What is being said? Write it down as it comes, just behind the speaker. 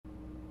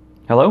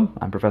Hello,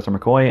 I'm Professor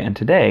McCoy, and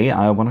today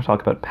I want to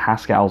talk about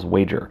Pascal's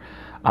wager.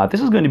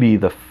 This is going to be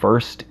the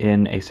first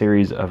in a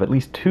series of at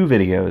least two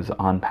videos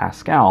on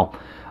Pascal.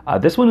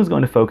 This one is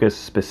going to focus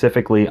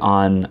specifically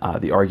on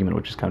the argument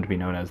which has come to be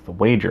known as the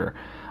wager.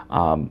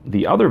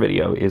 The other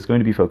video is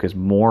going to be focused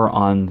more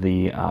on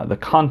the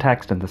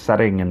context and the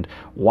setting and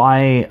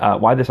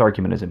why this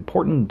argument is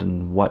important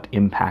and what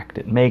impact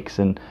it makes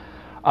and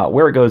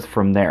where it goes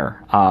from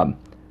there.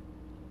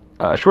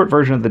 A short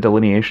version of the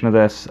delineation of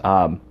this.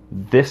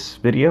 This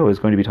video is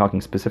going to be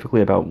talking specifically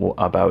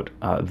about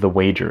the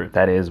wager.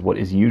 That is what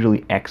is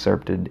usually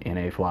excerpted in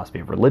a philosophy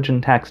of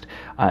religion text,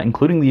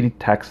 including the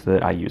text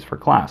that I use for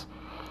class.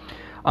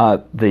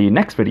 The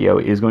next video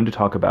is going to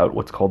talk about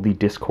what's called the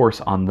Discourse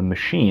on the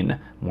Machine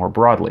more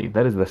broadly.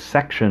 That is the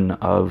section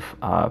of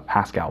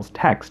Pascal's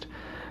text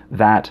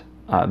that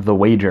the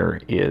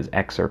wager is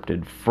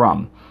excerpted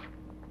from.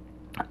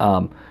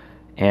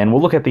 And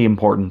we'll look at the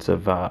importance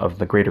of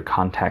the greater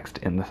context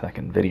in the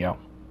second video.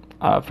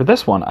 For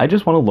this one, I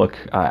just want to look,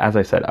 as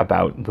I said,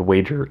 about the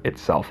wager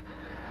itself.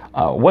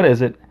 What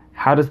is it?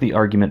 How does the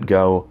argument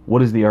go?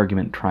 What is the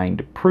argument trying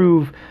to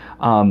prove?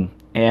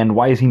 And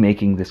why is he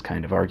making this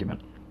kind of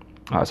argument?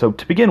 So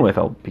to begin with,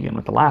 I'll begin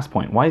with the last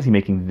point. Why is he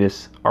making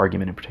this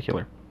argument in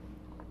particular?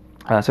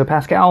 So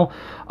Pascal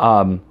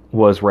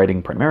was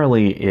writing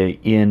primarily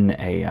in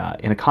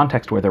a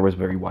context where there was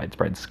very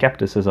widespread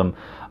skepticism,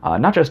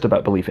 not just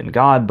about belief in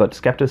God, but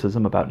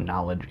skepticism about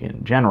knowledge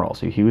in general.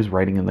 So he was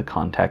writing in the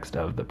context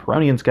of the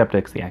Pyrrhonian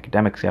skeptics, the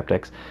academic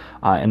skeptics,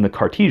 and the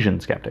Cartesian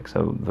skeptics,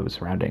 so those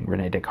surrounding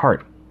René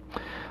Descartes.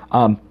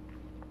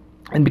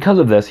 And because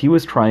of this, he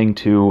was trying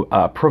to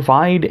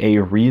provide a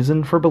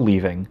reason for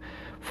believing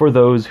for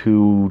those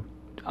who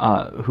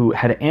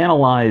had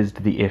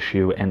analyzed the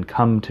issue and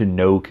come to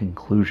no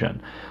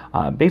conclusion.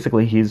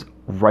 Basically, he's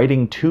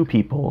writing to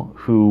people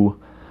who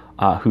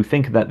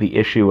think that the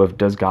issue of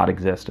does God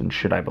exist and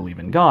should I believe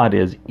in God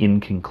is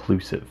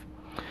inconclusive.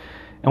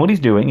 And what he's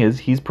doing is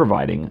he's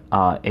providing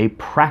a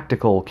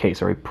practical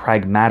case or a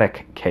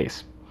pragmatic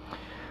case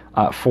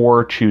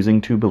for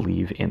choosing to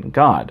believe in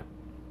God.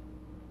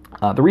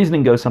 The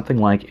reasoning goes something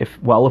like,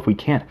 if we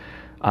can't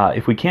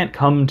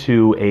come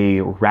to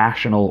a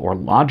rational or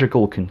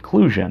logical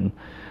conclusion,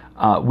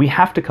 we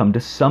have to come to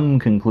some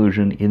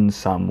conclusion in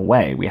some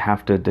way. We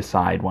have to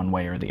decide one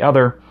way or the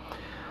other.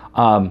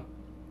 And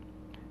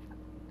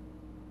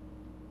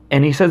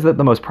he says that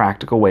the most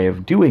practical way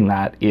of doing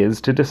that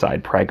is to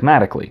decide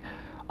pragmatically,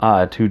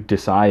 to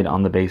decide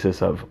on the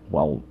basis of,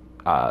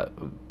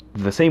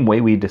 the same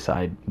way we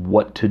decide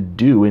what to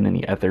do in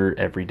any other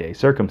everyday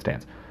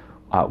circumstance.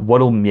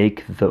 What'll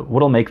make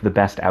the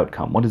best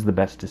outcome? What is the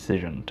best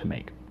decision to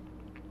make?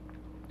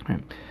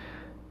 Right.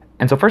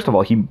 And so, first of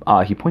all, he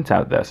points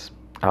out this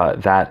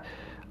that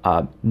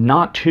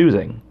not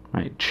choosing,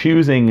 right,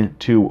 choosing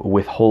to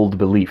withhold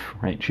belief,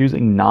 right,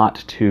 choosing not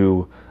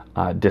to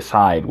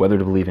decide whether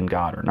to believe in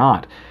God or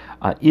not,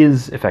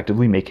 is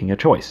effectively making a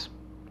choice.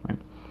 Right?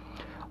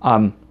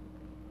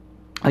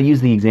 I use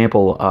the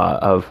example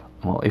of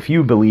if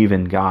you believe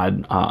in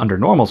God under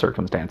normal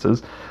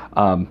circumstances.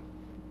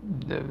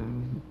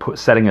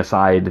 Setting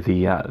aside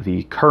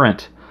the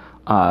current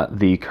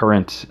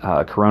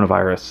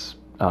coronavirus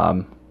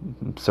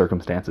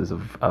circumstances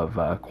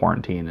of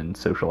quarantine and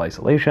social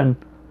isolation,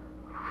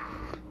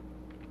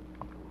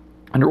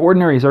 under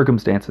ordinary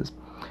circumstances,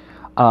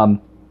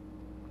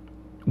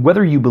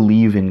 whether you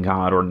believe in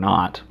God or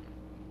not,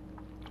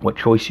 what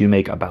choice you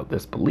make about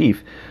this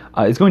belief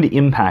is going to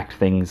impact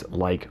things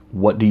like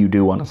what do you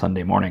do on a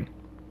Sunday morning.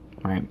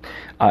 Right?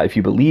 If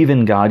you believe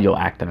in God, you'll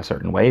act in a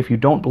certain way. If you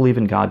don't believe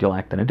in God, you'll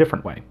act in a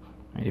different way.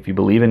 Right? If you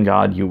believe in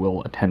God, you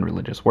will attend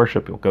religious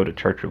worship, you'll go to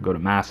church, you'll go to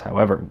Mass,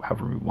 however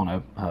you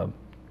want to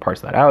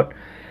parse that out.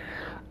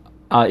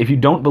 If you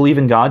don't believe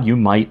in God, you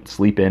might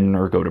sleep in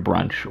or go to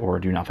brunch or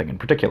do nothing in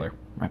particular.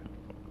 Right?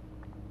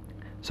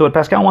 So what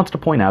Pascal wants to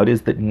point out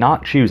is that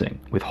not choosing,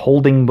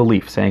 withholding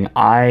belief, saying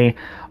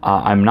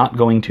I'm not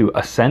going to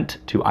assent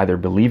to either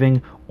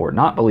believing or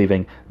not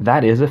believing,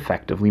 that is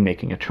effectively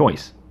making a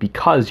choice,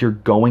 because you're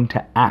going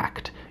to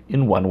act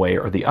in one way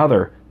or the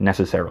other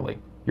necessarily.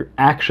 Your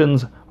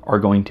actions are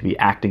going to be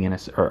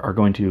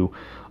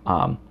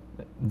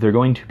they're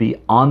going to be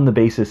on the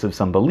basis of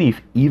some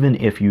belief, even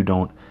if you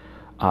don't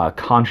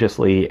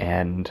consciously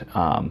and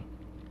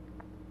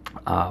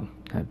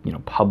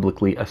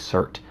publicly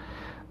assert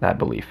that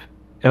belief.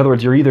 In other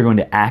words, you're either going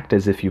to act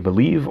as if you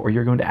believe or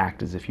you're going to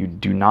act as if you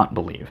do not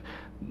believe.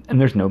 And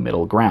there's no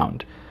middle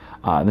ground.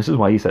 This is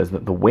why he says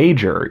that the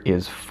wager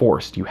is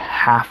forced. You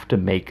have to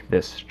make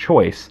this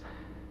choice.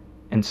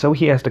 And so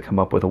he has to come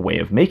up with a way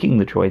of making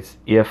the choice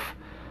if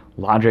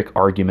logic,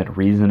 argument,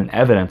 reason, and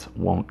evidence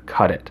won't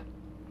cut it.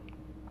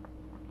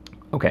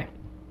 Okay,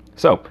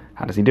 so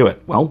how does he do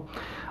it? Well,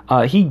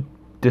 he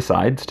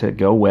decides to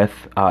go with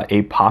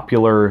a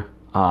popular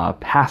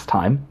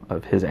pastime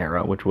of his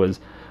era, which was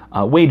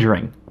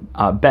wagering,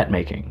 bet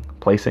making,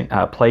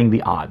 playing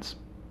the odds,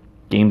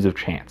 games of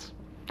chance,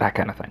 that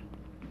kind of thing.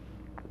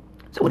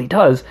 So what he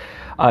does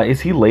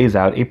is he lays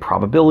out a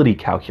probability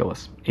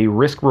calculus, a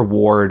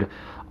risk-reward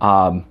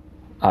kind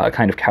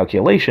of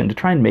calculation to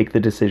try and make the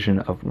decision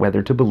of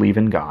whether to believe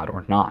in God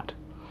or not.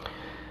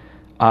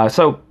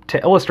 So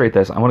to illustrate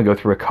this, I want to go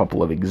through a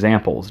couple of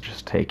examples,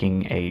 just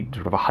taking a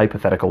sort of a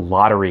hypothetical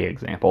lottery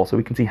example so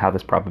we can see how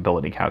this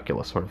probability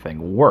calculus sort of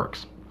thing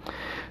works.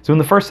 So in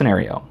the first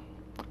scenario,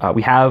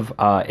 we have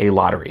a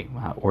lottery,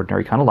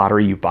 ordinary kind of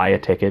lottery. You buy a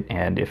ticket,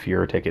 and if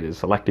your ticket is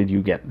selected,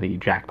 you get the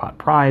jackpot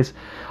prize.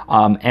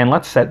 And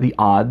let's set the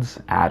odds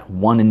at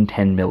 1 in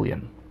 10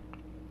 million.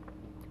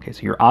 Okay,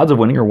 so your odds of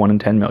winning are 1 in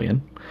 10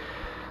 million.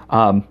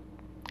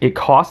 It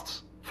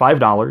costs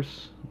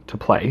 $5 to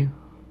play.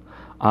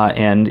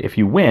 And if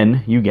you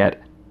win, you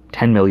get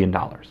 $10 million.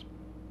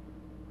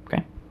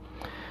 Okay?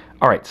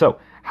 All right, so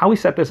how we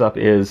set this up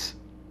is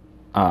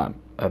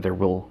there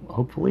will,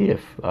 hopefully,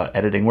 if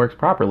editing works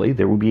properly,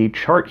 there will be a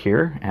chart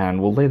here,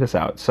 and we'll lay this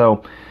out.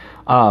 So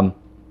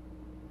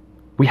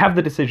we have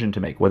the decision to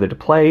make, whether to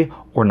play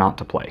or not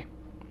to play.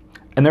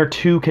 And there are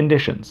two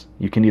conditions.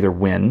 You can either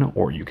win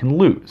or you can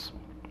lose.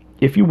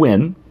 If you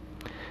win,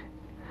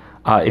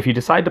 if you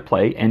decide to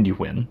play and you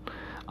win,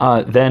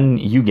 then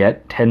you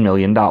get $10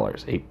 million,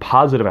 a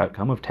positive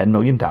outcome of $10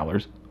 million,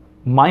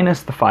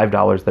 minus the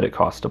 $5 that it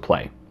costs to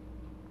play.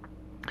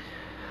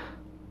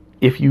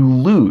 If you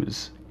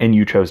lose and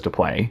you chose to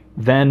play,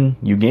 then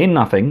you gain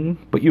nothing,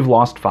 but you've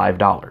lost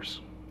 $5.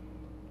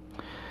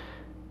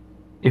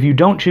 If you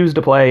don't choose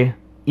to play,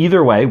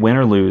 either way, win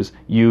or lose,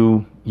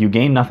 you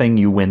gain nothing,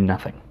 you win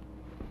nothing.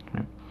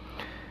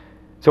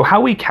 So how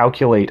we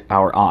calculate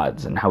our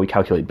odds and how we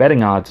calculate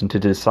betting odds and to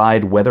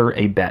decide whether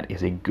a bet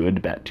is a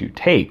good bet to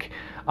take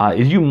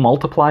is you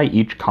multiply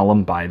each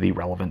column by the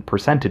relevant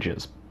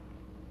percentages.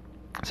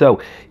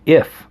 So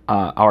if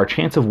our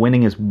chance of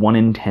winning is 1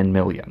 in 10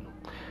 million,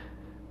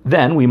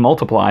 then we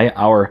multiply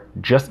our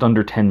just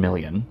under 10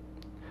 million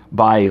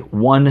by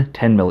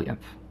 1/10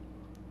 millionth.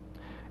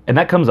 And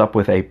that comes up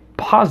with a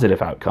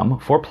positive outcome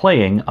for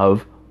playing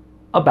of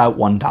about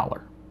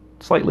 $1.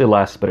 Slightly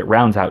less, but it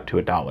rounds out to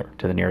 $1,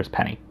 to the nearest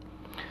penny.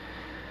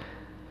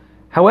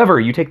 However,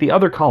 you take the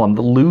other column,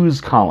 the lose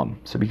column.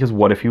 So because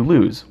what if you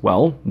lose?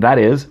 Well, that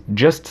is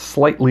just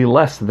slightly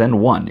less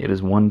than 1. It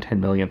is 1/10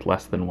 millionth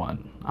less than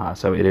 1.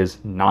 So it is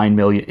 9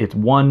 million. It's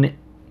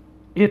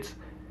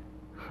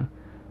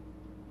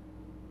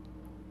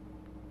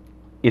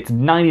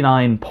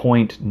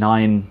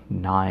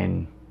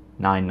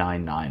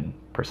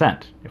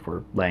 99.99999% if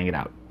we're laying it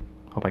out.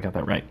 Hope I got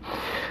that right.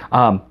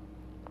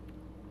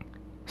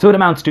 So it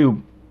amounts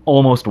to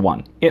almost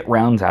 1. It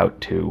rounds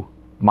out to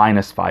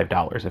minus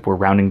 $5 if we're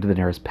rounding to the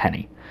nearest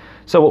penny.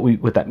 So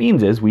what that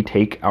means is we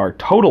take our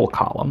total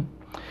column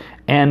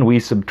and we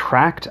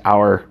subtract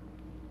our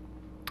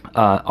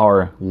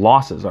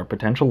losses, our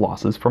potential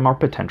losses, from our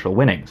potential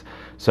winnings.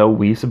 So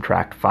we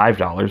subtract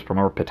 $5 from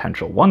our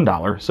potential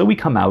 $1, so we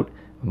come out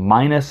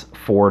minus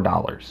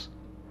 $4.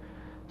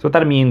 So what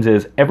that means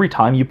is every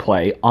time you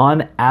play,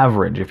 on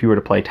average, if you were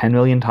to play 10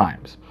 million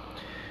times,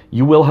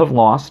 you will have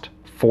lost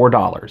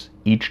 $4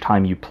 each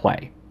time you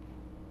play.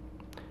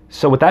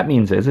 So what that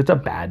means is it's a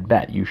bad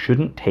bet. You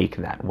shouldn't take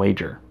that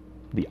wager.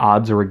 The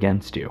odds are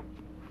against you.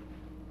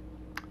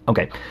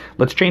 Okay,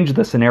 let's change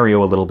the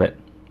scenario a little bit.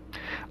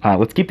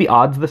 Let's keep the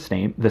odds the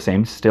same,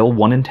 still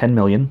 1 in 10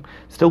 million,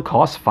 still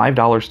costs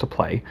 $5 to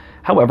play.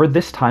 However,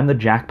 this time the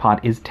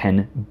jackpot is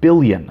 $10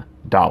 billion.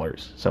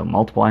 So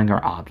multiplying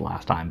our odds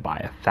last time by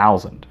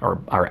 1,000,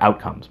 or our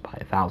outcomes by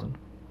 1,000.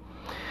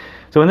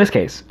 So in this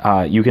case,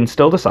 you can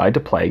still decide to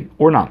play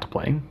or not to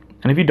play.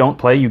 And if you don't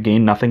play, you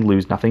gain nothing,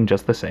 lose nothing,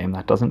 just the same.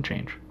 That doesn't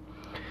change.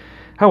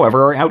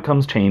 However, our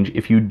outcomes change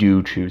if you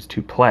do choose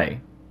to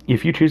play.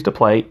 If you choose to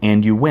play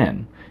and you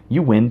win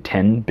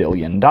 $10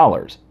 billion,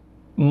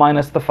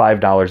 minus the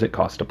 $5 it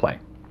costs to play.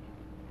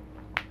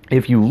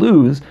 If you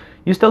lose,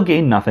 you still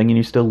gain nothing and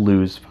you still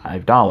lose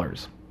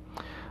 $5.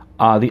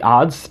 The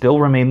odds still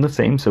remain the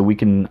same, so we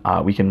can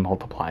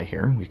multiply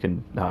here. We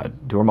can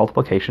do our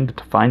multiplication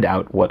to find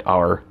out what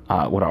our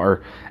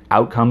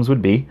outcomes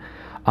would be.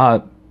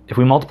 If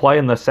we multiply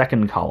in the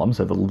second column,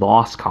 so the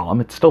loss column,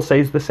 it still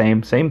stays the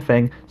same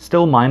thing,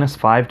 still minus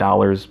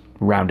 $5,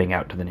 rounding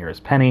out to the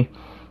nearest penny.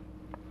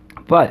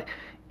 But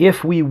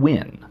if we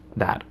win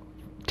that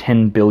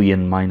 10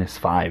 billion minus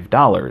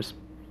 $5,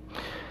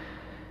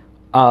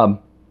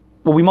 well,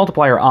 we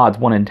multiply our odds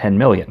 1 in 10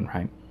 million,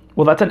 right?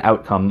 Well, that's an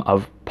outcome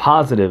of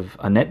positive,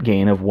 a net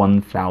gain of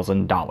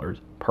 $1,000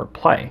 per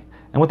play.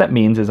 And what that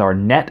means is our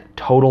net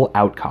total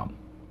outcome,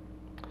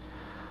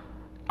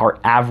 our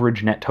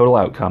average net total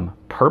outcome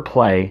per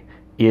play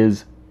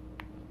is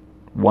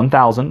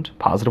 1,000,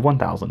 positive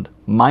 1,000,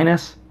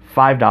 minus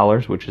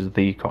 $5, which is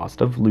the cost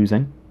of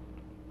losing,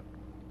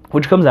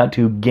 which comes out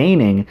to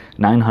gaining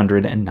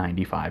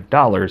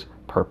 $995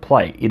 per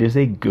play. It is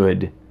a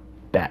good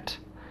bet.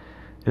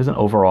 It is an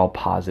overall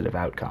positive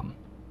outcome.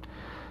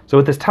 So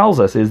what this tells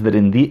us is that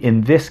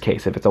in this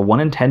case, if it's a 1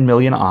 in 10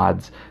 million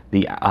odds,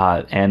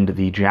 and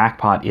the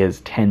jackpot is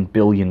 $10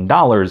 billion,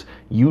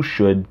 you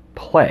should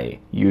play.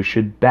 You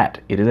should bet.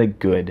 It is a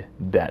good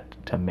bet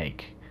to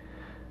make.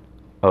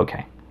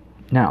 Okay,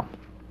 now,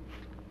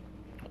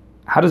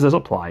 how does this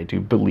apply to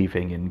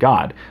believing in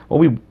God? Well,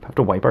 we have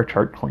to wipe our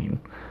chart clean,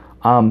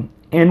 and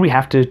we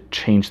have to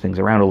change things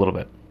around a little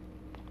bit.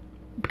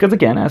 Because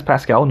again, as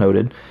Pascal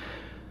noted,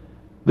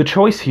 the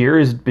choice here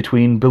is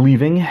between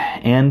believing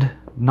and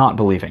not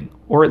believing,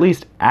 or at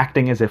least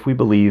acting as if we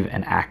believe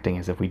and acting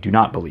as if we do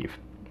not believe.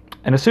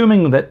 And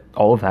assuming that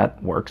all of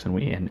that works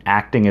and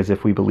acting as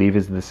if we believe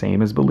is the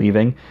same as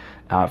believing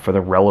for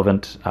the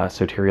relevant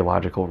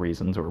soteriological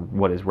reasons, or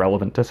what is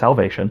relevant to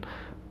salvation,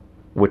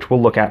 which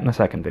we'll look at in the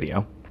second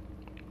video.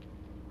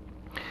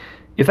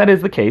 If that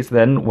is the case,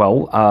 then,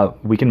 well,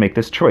 we can make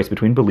this choice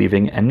between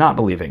believing and not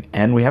believing,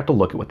 and we have to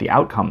look at what the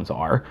outcomes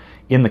are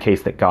in the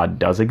case that God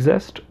does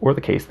exist or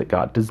the case that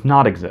God does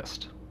not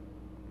exist.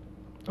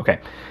 Okay,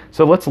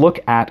 so let's look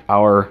at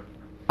our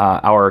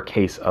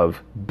case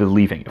of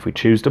believing. If we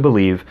choose to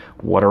believe,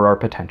 what are our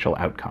potential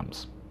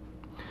outcomes?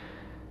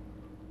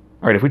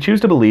 All right, if we choose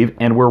to believe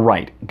and we're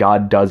right,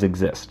 God does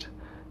exist,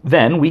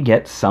 then we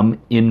get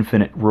some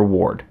infinite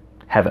reward,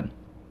 heaven.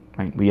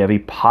 Right? We have a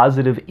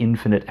positive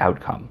infinite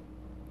outcome.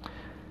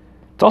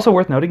 It's also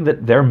worth noting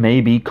that there may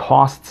be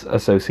costs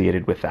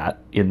associated with that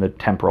in the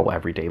temporal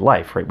everyday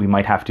life, right? We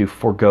might have to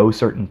forego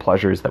certain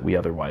pleasures that we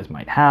otherwise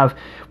might have.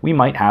 We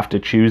might have to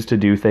choose to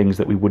do things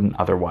that we wouldn't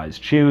otherwise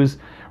choose,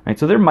 right?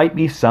 So there might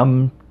be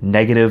some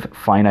negative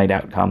finite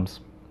outcomes,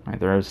 right?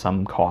 There are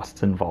some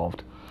costs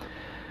involved.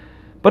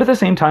 But at the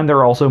same time,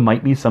 there also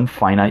might be some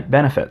finite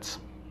benefits,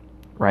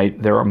 right?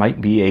 There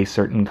might be a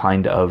certain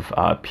kind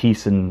of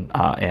peace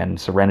and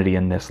serenity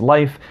in this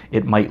life.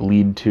 It might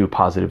lead to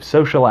positive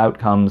social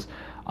outcomes.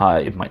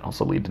 It might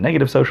also lead to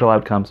negative social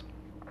outcomes.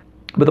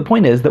 But the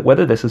point is that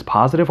whether this is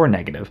positive or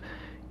negative,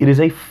 it is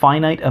a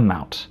finite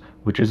amount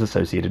which is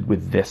associated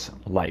with this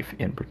life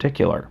in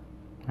particular.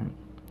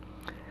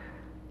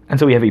 And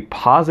so we have a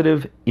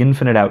positive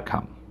infinite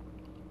outcome,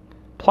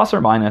 plus or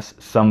minus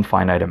some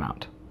finite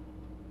amount.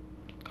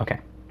 Okay,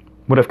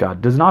 what if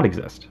God does not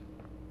exist?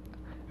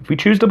 If we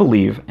choose to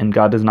believe and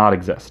God does not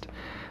exist,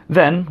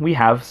 then we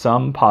have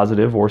some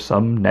positive or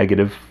some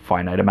negative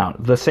finite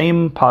amount. The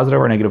same positive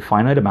or negative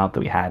finite amount that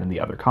we had in the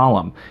other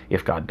column,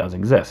 if God does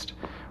exist.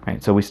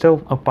 Right? So we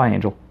still, oh, bye,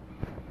 Angel.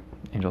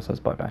 Angel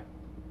says bye-bye.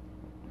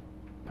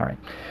 All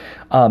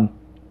right.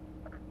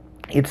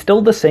 It's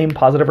still the same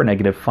positive or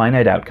negative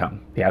finite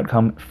outcome, the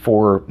outcome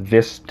for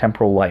this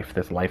temporal life,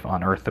 this life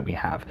on earth that we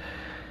have.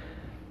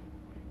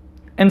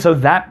 And so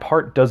that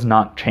part does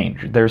not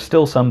change. There's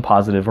still some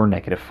positive or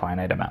negative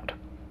finite amount.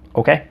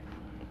 Okay?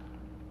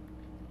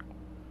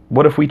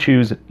 What if we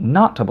choose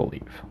not to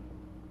believe?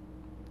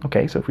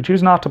 Okay, so if we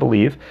choose not to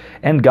believe,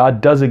 and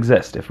God does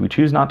exist, if we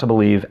choose not to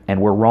believe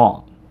and we're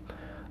wrong,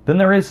 then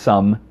there is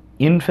some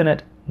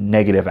infinite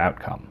negative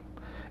outcome.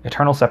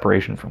 Eternal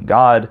separation from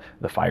God,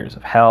 the fires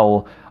of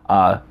hell,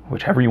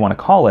 whichever you want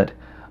to call it,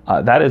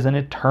 that is an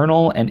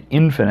eternal and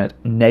infinite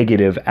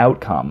negative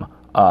outcome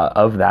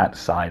of that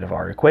side of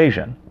our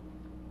equation.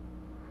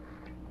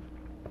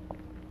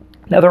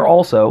 Now there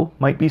also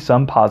might be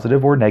some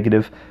positive or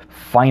negative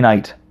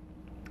finite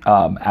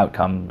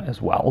outcome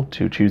as well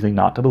to choosing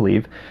not to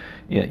believe.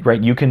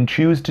 Right? You can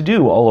choose to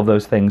do all of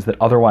those things that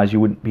otherwise you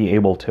wouldn't be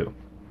able to.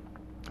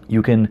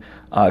 You can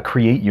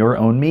create your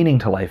own meaning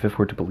to life if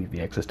we're to believe the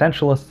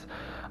existentialists.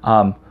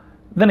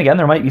 Then again,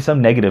 there might be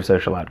some negative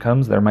social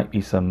outcomes. There might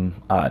be some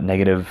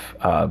negative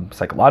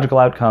psychological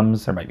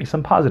outcomes. There might be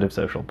some positive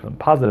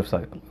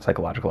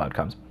psychological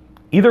outcomes.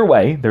 Either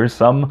way, there's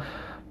some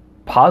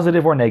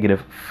positive or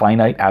negative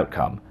finite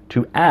outcome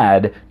to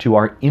add to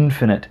our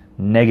infinite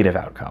negative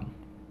outcome.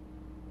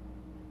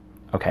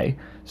 Okay,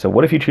 so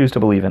what if you choose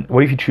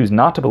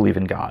not to believe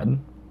in God,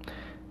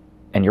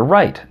 and you're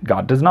right,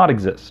 God does not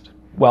exist?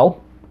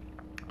 Well,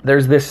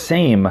 there's this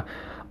same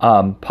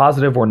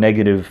positive or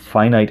negative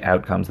finite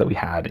outcomes that we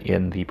had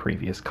in the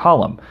previous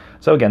column.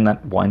 So again,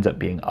 that winds up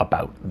being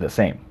about the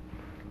same.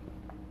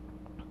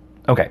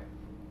 Okay,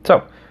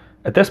 so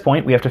at this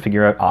point, we have to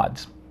figure out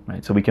odds,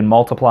 right? So we can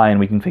multiply and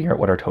we can figure out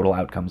what our total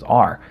outcomes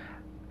are.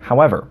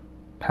 However,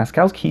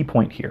 Pascal's key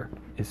point here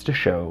is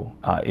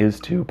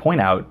to point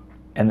out,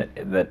 and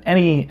that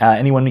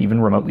anyone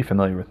even remotely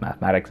familiar with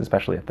mathematics,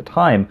 especially at the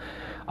time,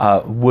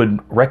 would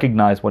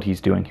recognize what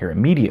he's doing here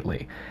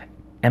immediately.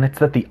 And it's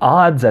that the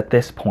odds at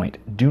this point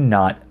do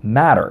not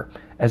matter,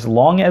 as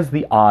long as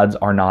the odds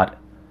are not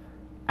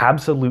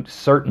absolute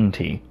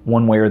certainty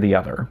one way or the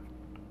other,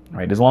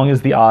 right? As long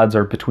as the odds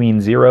are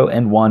between 0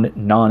 and 1,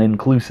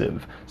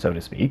 non-inclusive, so to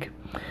speak,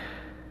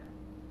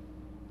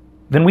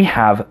 then we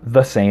have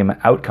the same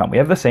outcome. We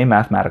have the same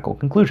mathematical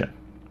conclusion.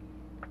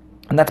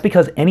 And that's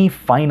because any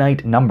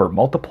finite number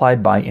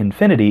multiplied by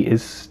infinity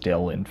is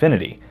still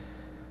infinity.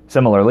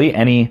 Similarly,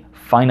 any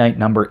finite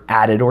number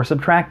added or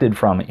subtracted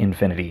from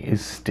infinity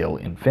is still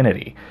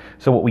infinity.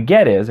 So what we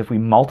get is, if we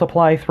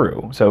multiply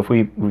through, so if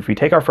we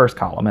take our first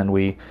column and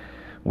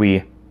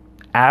we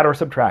add or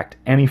subtract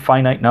any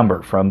finite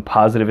number from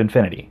positive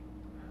infinity,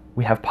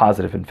 we have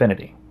positive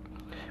infinity.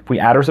 If we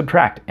add or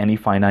subtract any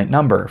finite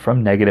number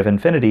from negative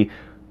infinity,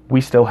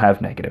 we still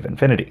have negative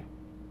infinity.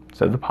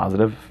 So the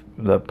positive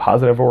the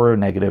positive or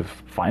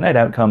negative finite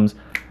outcomes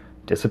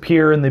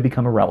disappear and they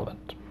become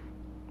irrelevant.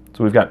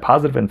 So we've got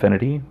positive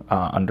infinity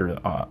under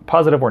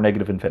positive or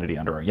negative infinity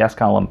under our yes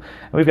column,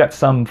 and we've got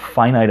some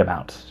finite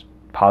amounts,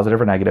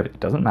 positive or negative, it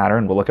doesn't matter,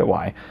 and we'll look at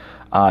why,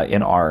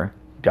 in our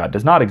God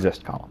does not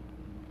exist column.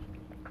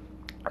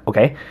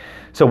 Okay,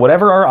 so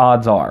whatever our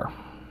odds are,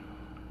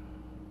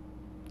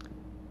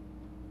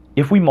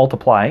 if we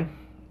multiply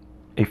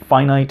a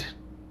finite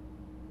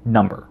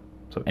number,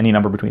 so any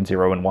number between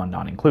 0 and 1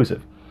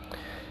 non-inclusive,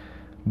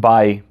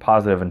 by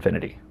positive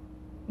infinity,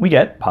 we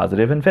get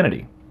positive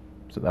infinity.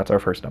 So that's our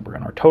first number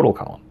in our total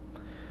column.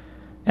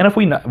 And if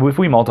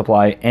we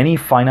multiply any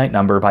finite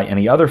number by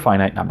any other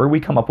finite number, we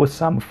come up with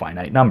some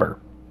finite number.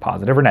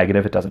 Positive or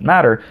negative, it doesn't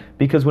matter,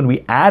 because when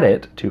we add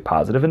it to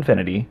positive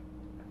infinity,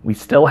 we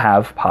still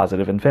have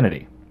positive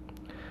infinity.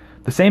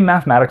 The same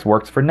mathematics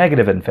works for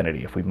negative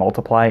infinity. If we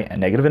multiply a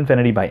negative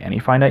infinity by any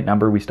finite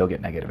number, we still get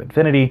negative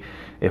infinity.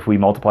 If we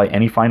multiply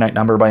any finite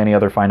number by any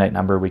other finite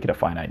number, we get a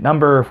finite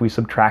number. If we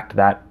subtract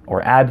that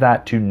or add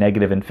that to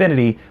negative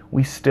infinity,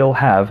 we still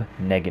have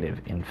negative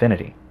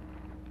infinity.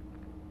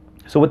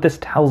 So what this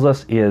tells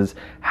us is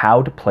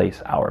how to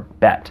place our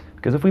bet.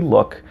 Because if we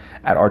look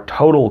at our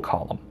total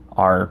column,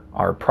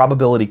 our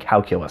probability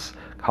calculus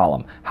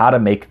column, how to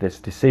make this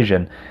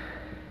decision,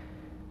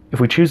 if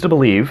we choose to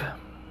believe,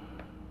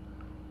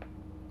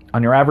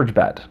 on your average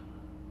bet,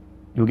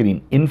 you'll get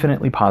an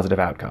infinitely positive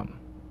outcome.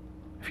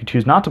 If you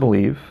choose not to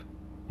believe,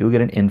 you'll get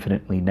an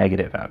infinitely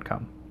negative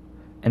outcome.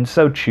 And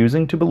so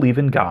choosing to believe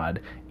in God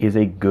is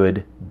a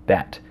good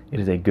bet. It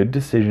is a good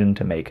decision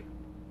to make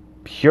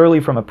purely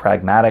from a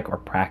pragmatic or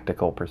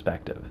practical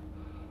perspective.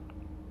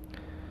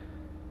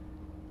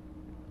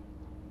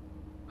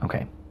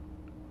 Okay,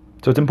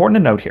 so it's important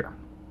to note here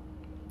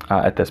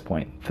at this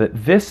point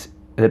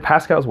that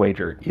Pascal's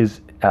wager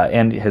is,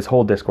 and his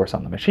whole discourse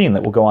on the machine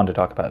that we'll go on to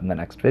talk about in the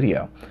next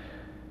video,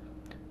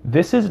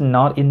 this is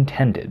not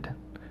intended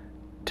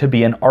to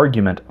be an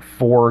argument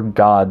for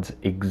God's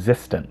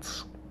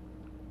existence.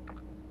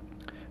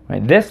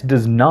 Right? This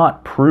does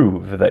not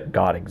prove that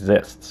God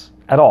exists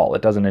at all.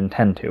 It doesn't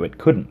intend to. It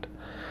couldn't.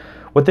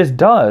 What this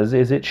does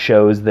is it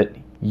shows that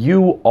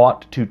you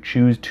ought to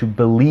choose to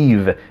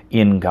believe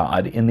in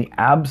God in the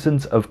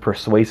absence of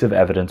persuasive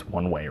evidence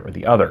one way or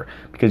the other.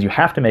 Because you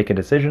have to make a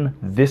decision,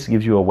 this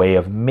gives you a way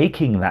of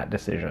making that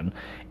decision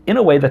in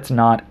a way that's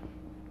not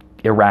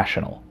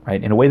irrational,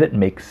 right? In a way that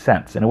makes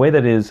sense, in a way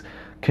that is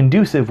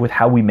conducive with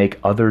how we make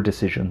other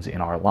decisions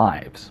in our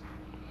lives.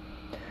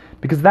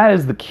 Because that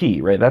is the key,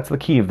 right? That's the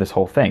key of this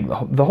whole thing.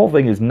 The whole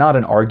thing is not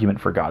an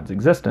argument for God's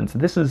existence.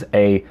 This is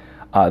a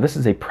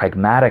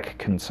pragmatic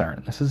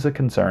concern. This is a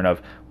concern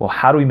of, well,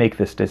 how do we make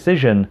this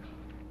decision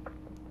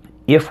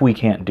if we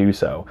can't do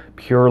so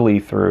purely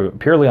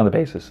on the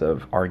basis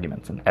of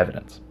arguments and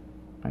evidence?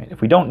 Right?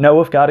 If we don't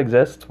know if God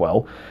exists,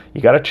 well,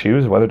 you got to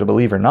choose whether to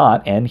believe or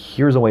not, and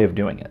here's a way of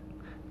doing it.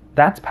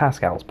 That's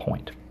Pascal's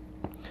point.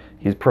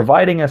 He's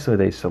providing us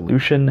with a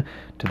solution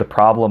to the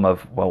problem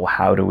of, well,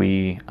 how do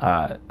we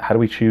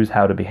choose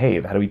how to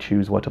behave? How do we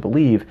choose what to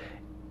believe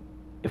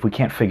if we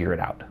can't figure it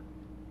out?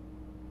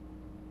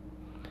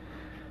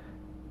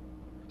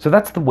 So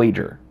that's the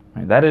wager.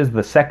 Right? That is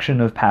the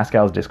section of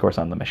Pascal's Discourse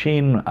on the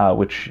Machine,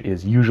 which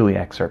is usually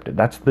excerpted.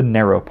 That's the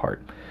narrow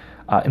part.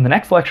 In the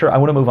next lecture, I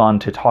want to move on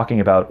to talking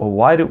about, well,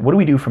 what do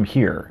we do from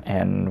here,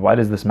 and why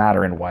does this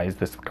matter, and why is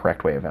this the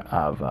correct way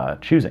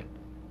of choosing?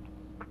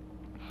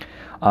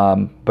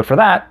 But for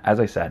that, as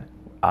I said,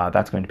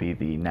 that's going to be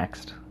the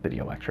next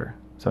video lecture.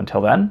 So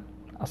until then,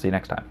 I'll see you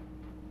next time.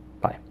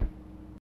 Bye.